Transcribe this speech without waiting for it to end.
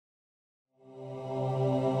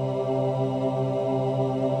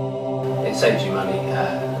saves you money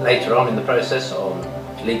later on in the process on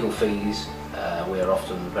legal fees. We are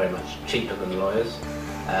often very much cheaper than lawyers,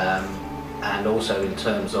 and also in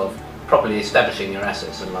terms of properly establishing your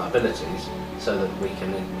assets and liabilities so that we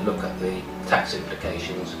can look at the tax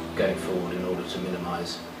implications going forward in order to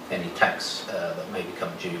minimise any tax that may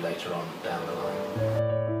become due later on down the line.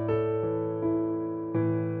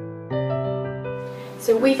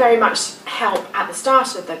 So we very much help at the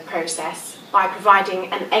start of the process by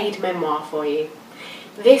providing an aid memoir for you.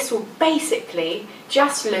 This will basically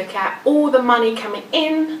just look at all the money coming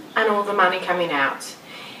in and all the money coming out.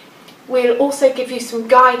 We'll also give you some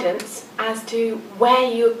guidance as to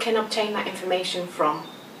where you can obtain that information from.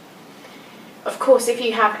 Of course, if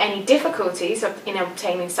you have any difficulties in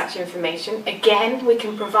obtaining such information, again, we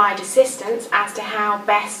can provide assistance as to how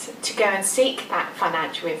best to go and seek that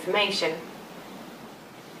financial information.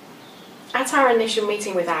 At our initial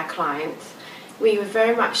meeting with our clients, we would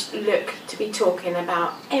very much look to be talking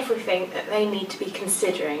about everything that they need to be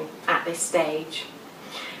considering at this stage.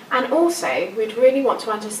 And also, we'd really want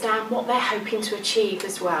to understand what they're hoping to achieve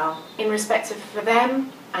as well, in respect of for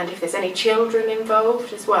them, and if there's any children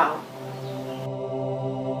involved as well.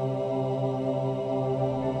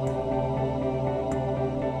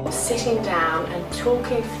 Sitting down and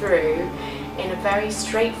talking through in a very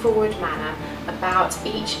straightforward manner about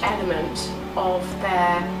each element of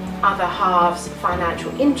their other half's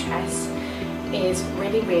financial interests is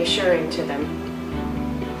really reassuring to them.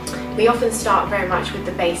 We often start very much with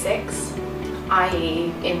the basics,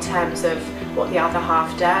 i.e. in terms of what the other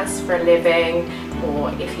half does for a living,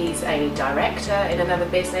 or if he's a director in another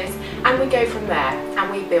business, and we go from there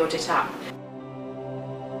and we build it up.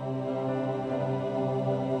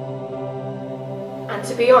 And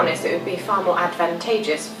to be honest, it would be far more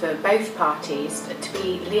advantageous for both parties to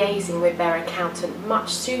be liaising with their accountant much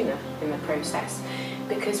sooner in the process,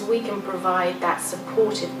 because we can provide that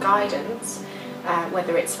supportive guidance,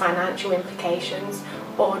 whether it's financial implications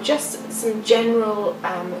or just some general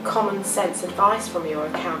common sense advice from your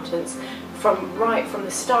accountants right from the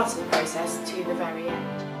start of the process to the very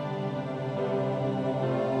end.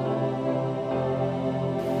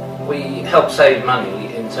 We help save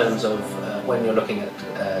money in terms of when you're looking at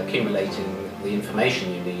accumulating the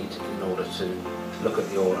information you need in order to look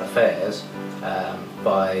at your affairs,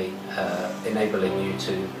 by enabling you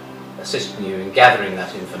to assist you in gathering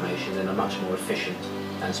that information in a much more efficient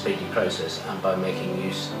and speedy process, and by making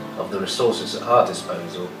use of the resources at our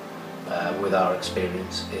disposal with our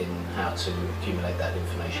experience in how to accumulate that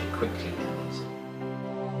information quickly and easily.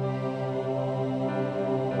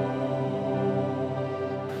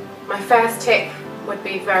 My first tip would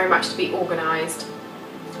be very much to be organised.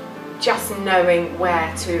 Just knowing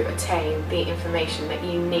where to obtain the information that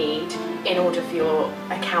you need in order for your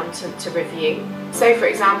accountant to review. So for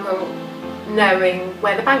example, knowing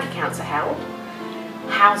where the bank accounts are held,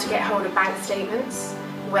 how to get hold of bank statements,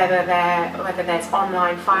 whether there's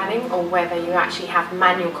online filing or whether you actually have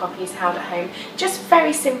manual copies held at home. Just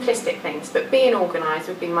very simplistic things, but being organised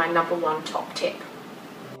would be my #1 top tip.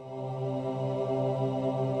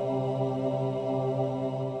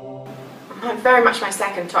 Very much my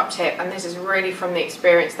second top tip, and this is really from the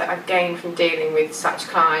experience that I've gained from dealing with such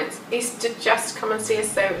clients, is to just come and see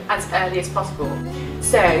us as early as possible.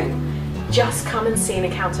 So just come and see an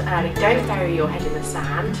accountant early. Don't bury your head in the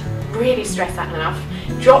sand. Really stress that enough.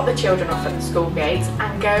 Drop the children off at the school gates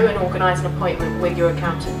and go and organise an appointment with your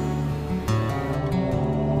accountant.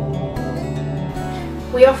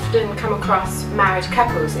 We often come across married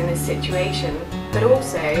couples in this situation, but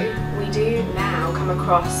also we do now come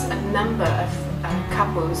across a number of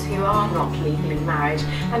couples who are not legally married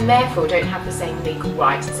and therefore don't have the same legal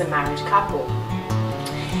rights as a married couple.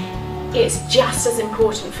 It's just as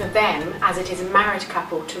important for them as it is a married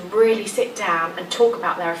couple to really sit down and talk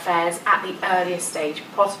about their affairs at the earliest stage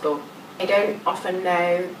possible. They don't often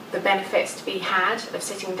know the benefits to be had of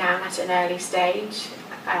sitting down at an early stage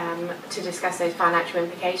to discuss those financial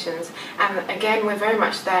implications, and again we're very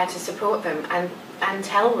much there to support them and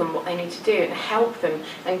tell them what they need to do and help them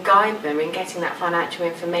and guide them in getting that financial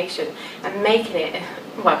information and making it,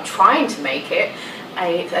 well, trying to make it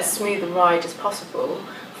as smooth a ride as possible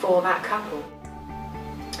for that couple.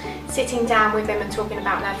 Sitting down with them and talking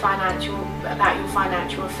about your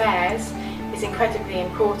financial affairs is incredibly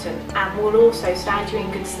important, and will also stand you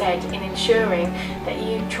in good stead in ensuring that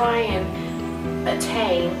you try and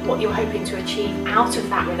attain what you're hoping to achieve out of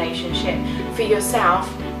that relationship for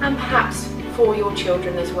yourself and perhaps for your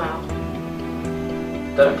children as well.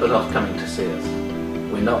 Don't put off coming to see us.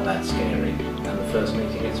 We're not that scary, and the first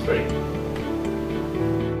meeting is free.